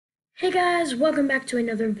Hey guys, welcome back to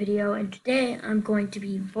another video, and today I'm going to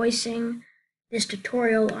be voicing this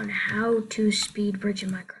tutorial on how to speed bridge in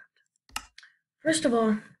Minecraft. First of all,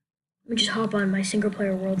 let me just hop on my single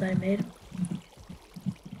player world that I made.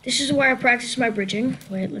 This is where I practice my bridging.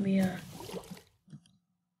 Wait, let me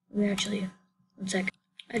actually, one sec.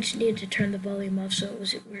 I just needed to turn the volume off so it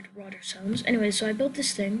wasn't weird water sounds. Anyway, so I built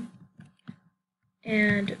this thing,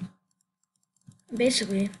 and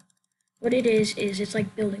basically, what it is it's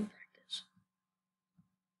like building practice.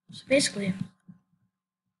 So basically,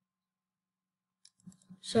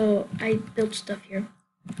 I built stuff here.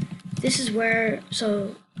 This is where,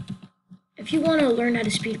 so if you want to learn how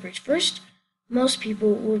to speed bridge, first, most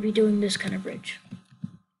people will be doing this kind of bridge,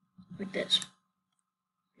 like this.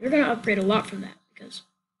 You're going to upgrade a lot from that because,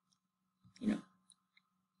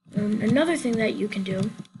 another thing that you can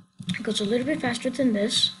do, it goes a little bit faster than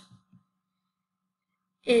this,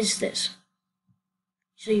 is this.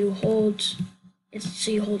 So you hold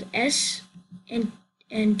S and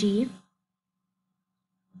D,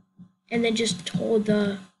 and then just hold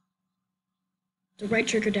the right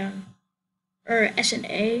trigger down, or S and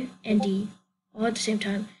A and D all at the same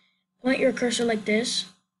time. Point your cursor like this,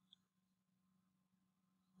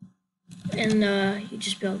 and you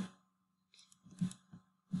just build.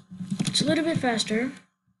 It's a little bit faster,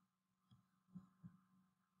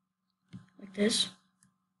 like this.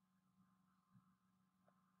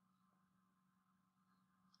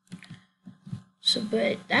 So,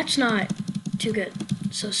 but that's not too good.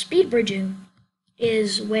 So speed bridging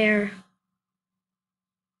is where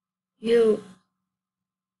so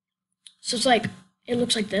it's like, it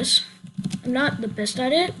looks like this. I'm not the best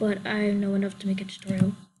at it, but I know enough to make a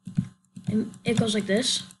tutorial. And it goes like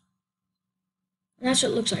this. And that's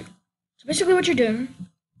what it looks like. So basically what you're doing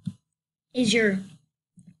is you're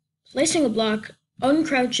placing a block,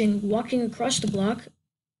 uncrouching, walking across the block.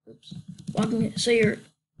 So you're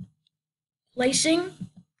placing,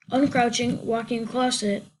 uncrouching, walking across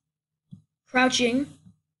it, crouching,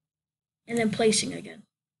 and then placing again.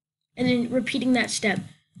 And then repeating that step.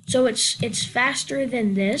 So it's faster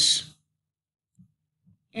than this,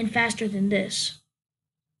 and faster than this.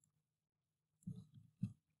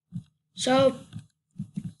 So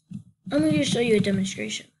I'm going to show you a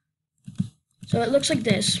demonstration. So it looks like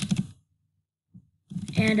this,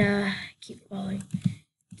 and keep following.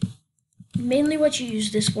 Mainly what you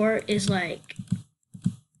use this for is like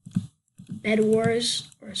Bed Wars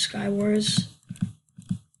or Sky Wars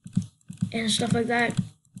and stuff like that.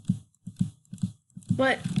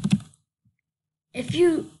 But if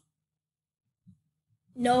you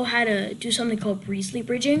know how to do something called Breezely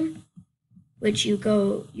bridging, which you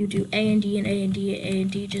do A and D and A and D, A and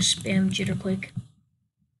D, just spam jitter click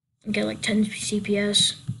and get like 10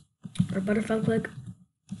 CPS or butterfly click,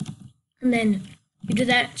 and then you do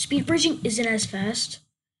that. Speed bridging isn't as fast.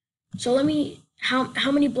 So let me,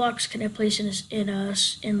 how many blocks can I place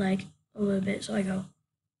in like a little bit? So I go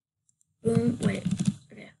boom, wait,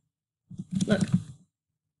 okay, look.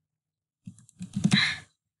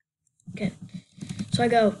 Okay, so I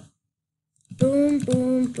go boom,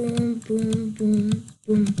 boom, boom, boom, boom,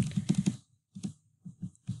 boom.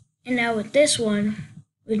 And now with this one,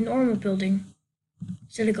 with normal building,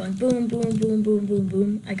 instead of going boom, boom, boom, boom, boom,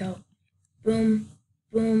 boom, I go boom,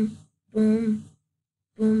 boom, boom,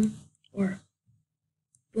 boom, or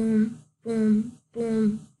boom, boom,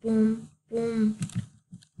 boom, boom, boom,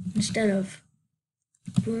 instead of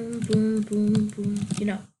boom, boom, boom,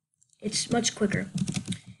 boom. It's much quicker.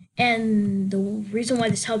 And the reason why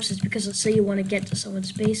this helps is because, let's say you want to get to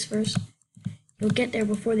someone's base first. You'll get there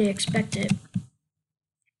before they expect it.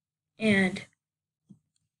 And,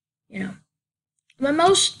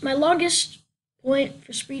 my longest point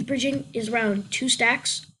for speed bridging is around 2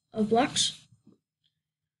 stacks of blocks.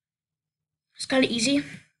 It's kind of easy.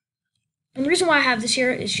 And the reason why I have this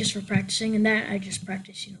here is just for practicing, and that I just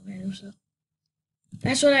practice, random stuff.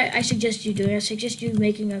 That's what I suggest you doing. I suggest you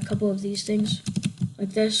making a couple of these things,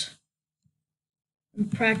 like this,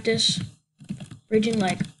 and practice bridging.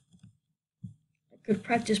 Like, I could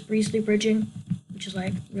practice Breezely bridging, which is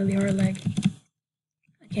like really hard. Like,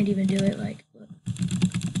 I can't even do it. Like, look.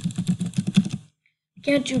 I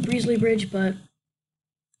can't do Breezely bridge, but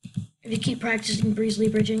if you keep practicing Breezely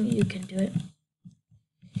bridging, you can do it.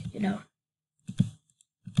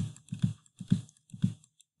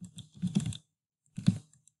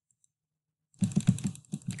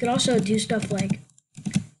 You could also do stuff like,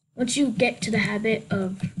 once you get to the habit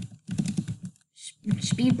of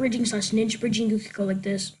speed bridging / ninja bridging, you could go like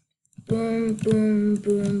this. Boom, boom,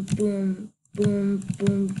 boom, boom, boom,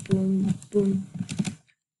 boom, boom, boom.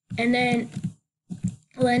 And then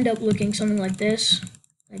it'll end up looking something like this.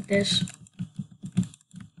 like this.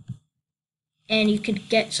 And you could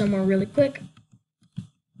get somewhere really quick.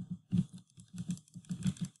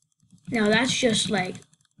 Now that's just like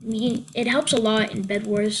me. It helps a lot in Bed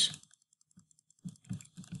Wars.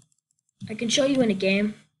 I can show you in a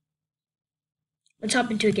game. Let's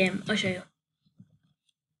hop into a game. I'll show you.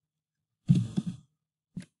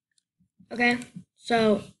 Okay,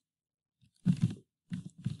 so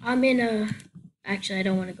I'm in a... Actually, I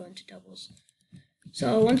don't want to go into doubles.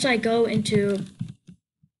 So once I go into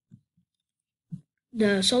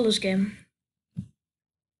the solos game,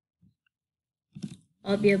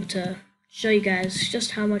 I'll be able to show you guys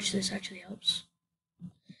just how much this actually helps.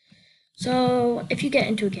 So if you get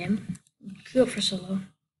into a game, go for solo.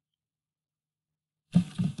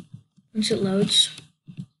 Once it loads.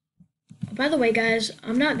 Oh, by the way, guys,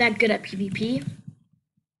 I'm not that good at PvP.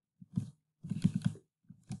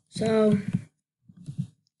 So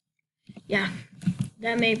yeah,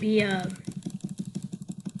 that may be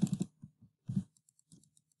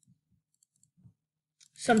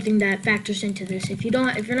something that factors into this. If you're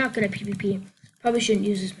not good at PvP, probably shouldn't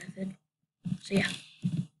use this method. So yeah,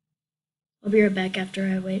 I'll be right back after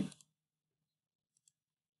I wait.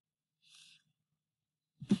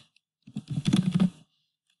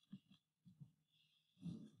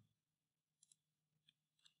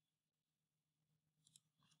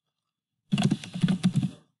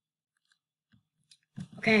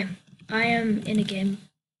 Okay, I am in a game.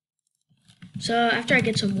 So after I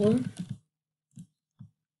get some wool,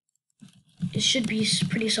 it should be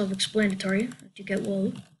pretty self-explanatory. After you get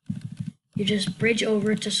wool, you just bridge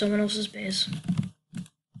over to someone else's base.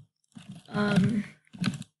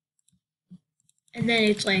 And then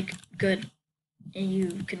it's like good, and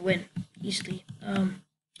you can win easily.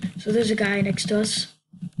 So there's a guy next to us.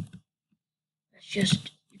 That's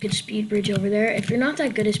just, you can speed bridge over there. If you're not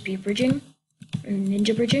that good at speed bridging or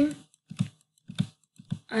ninja bridging,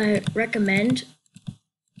 I recommend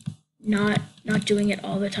not doing it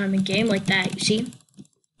all the time in game like that. You see,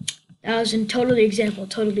 that was in totally example.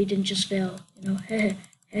 Totally didn't just fail. You know,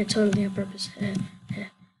 totally on purpose.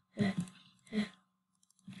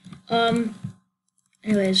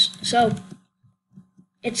 Anyways, so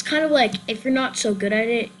it's kind of like if you're not so good at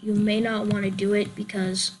it, you may not want to do it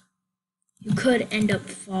because you could end up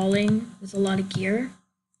falling with a lot of gear.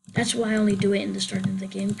 That's why I only do it in the start of the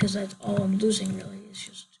game, because that's all I'm losing really, is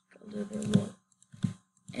just a little bit of wool.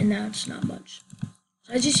 And that's not much.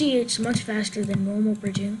 So as you see, it's much faster than normal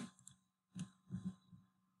bridging.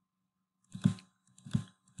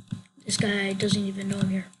 This guy doesn't even know I'm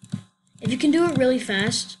here. If you can do it really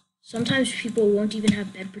fast, sometimes people won't even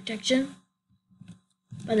have bed protection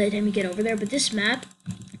by the time you get over there. But this map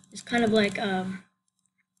is kind of like a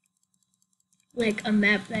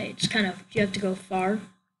map that it's kind of, you have to go far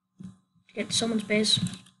to get to someone's base,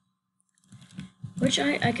 which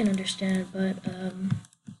I can understand, but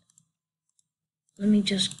let me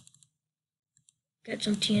just get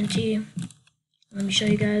some TNT. Let me show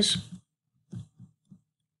you guys.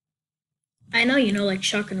 I know you know like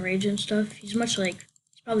Shock and Rage and stuff. He's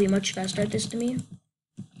probably much faster at this than me,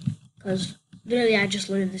 because literally I just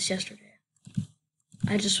learned this yesterday.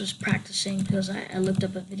 I just was practicing because I looked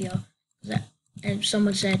up a video and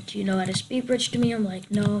someone said, "Do you know how to speed bridge?" to me. I'm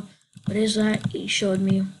like, "No, what is that?" He showed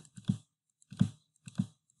me.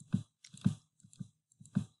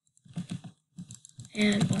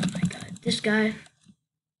 And oh my god, this guy,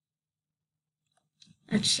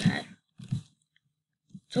 that's sad.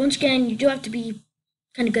 So once again, you do have to be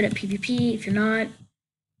kind of good at PvP. If you're not,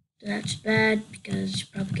 then that's bad because you're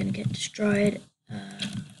probably going to get destroyed. So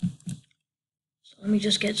let me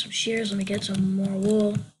just get some shears. Let me get some more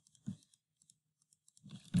wool.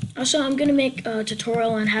 Also, I'm going to make a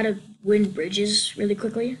tutorial on how to win bridges really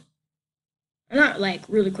quickly. Or not like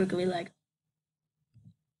really quickly, like,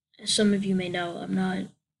 as some of you may know, I'm not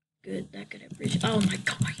that good at bridges. Oh my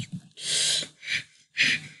god.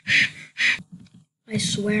 I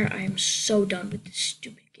swear I am so done with this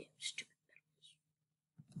stupid game.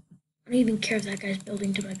 I don't even care if that guy's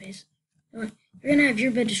building to my base. You're gonna have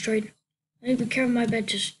your bed destroyed. I don't even care if my bed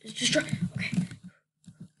is destroyed. Okay.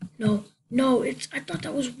 No, I thought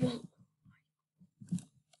that was wool.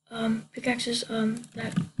 Pickaxes, okay.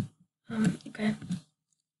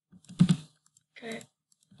 Okay.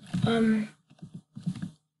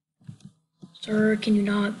 Sir, can you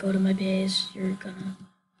not go to my base? You're gonna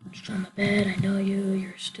destroy my bed. I know you.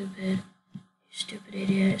 You're stupid. You stupid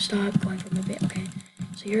idiot. Stop going for my bed. Okay.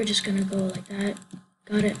 So you're just gonna go like that.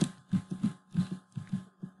 Got it.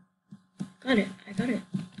 Got it. I got it.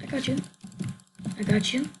 I got you. I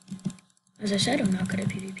got you. As I said, I'm not good at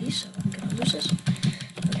PvP, so I'm gonna lose this.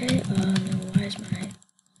 Okay, why is my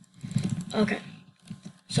Okay.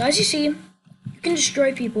 So as you see, you can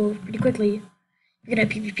destroy people pretty quickly. You're good at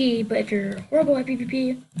PvP, but if you're horrible at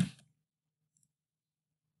PvP,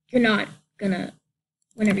 you're not gonna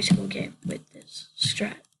win every single game with this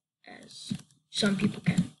strat, as some people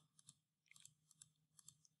can.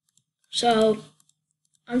 So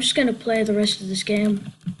I'm just gonna play the rest of this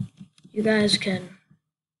game. You guys can,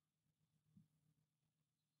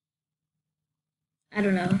 I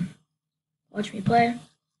don't know, watch me play.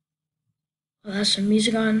 I'll have some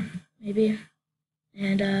music on, maybe,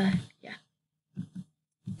 and yeah,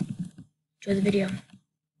 enjoy the video.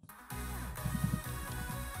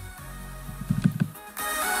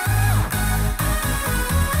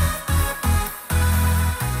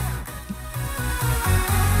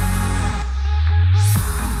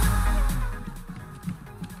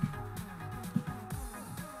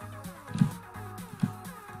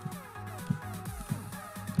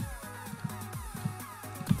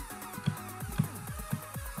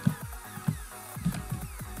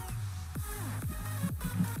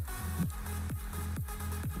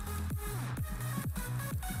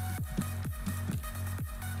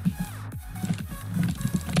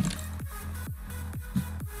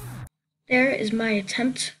 There is my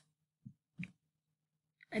attempt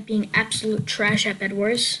at being absolute trash at Bed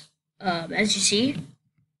Wars. As you see,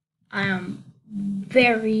 I am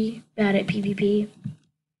very bad at PvP.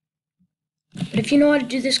 But if you know how to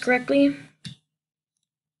do this correctly,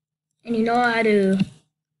 and you know how to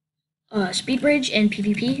speed bridge and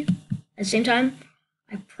PvP at the same time,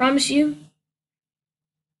 I promise you, it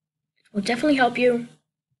will definitely help you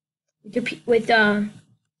with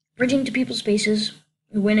bridging to people's spaces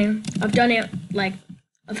and winning. I've done it, like,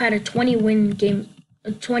 I've had a 20 game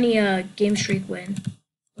streak win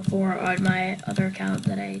before on my other account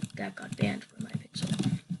that got banned from my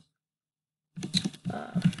Pixel.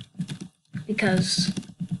 Because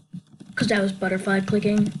that was butterfly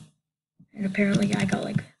clicking, and apparently I got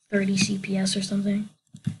like 30 CPS or something.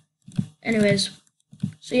 Anyways,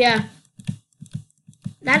 so yeah,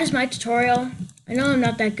 that is my tutorial. I know I'm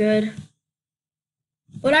not that good.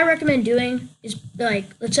 What I recommend doing is, like,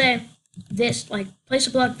 let's say this, like, place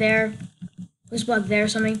a block there, place a block there or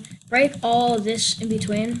something, break all of this in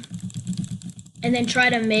between, and then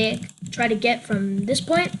try to get from this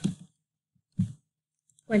point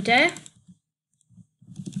A,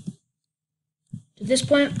 to this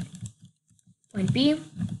point B,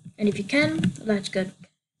 and if you can, that's good.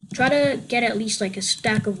 Try to get at least like a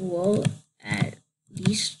stack of wool at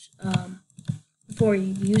least before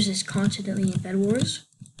you use this constantly in Bed Wars.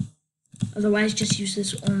 Otherwise, just use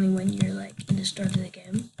this only when you're like in the start of the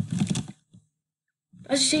game.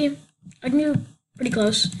 As you see, I can do pretty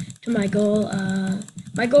close to my goal.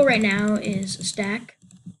 My goal right now is a stack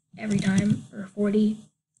every time, or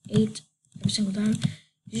 48 every single time.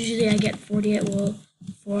 Usually I get 48 wool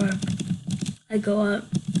before I go up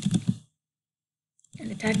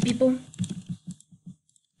and attack people.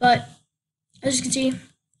 But as you can see,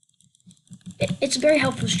 it's a very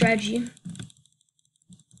helpful strategy.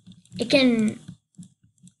 It can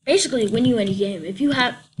basically win you any game. If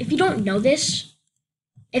you don't know this,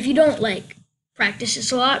 if you don't like practice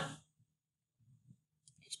this a lot,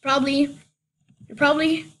 you're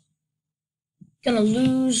probably gonna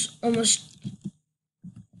lose almost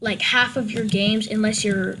like half of your games unless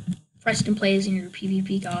you're Preston plays and you're a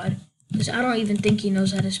PvP god. Because I don't even think he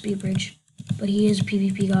knows how to speed bridge, but he is a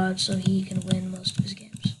PvP god, so he can win most of his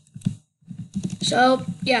games. So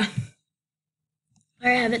yeah,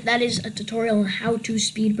 there I have it. That is a tutorial on how to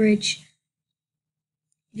speed bridge.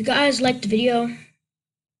 If you guys liked the video,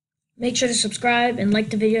 make sure to subscribe and like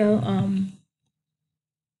the video.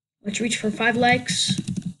 Let's reach for 5 likes.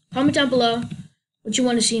 Comment down below what you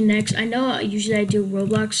want to see next. I know usually I do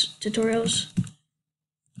Roblox tutorials,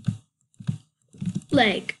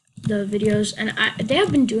 like the videos, and they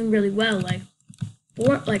have been doing really well. Like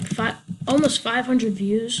almost 500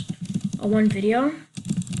 views on one video.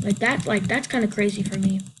 That's kind of crazy for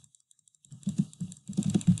me.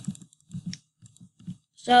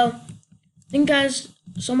 So thank you guys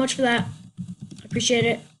so much for that. I appreciate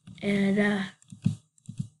it, and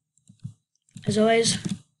as always,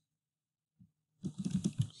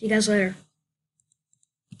 see you guys later.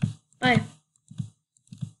 Bye.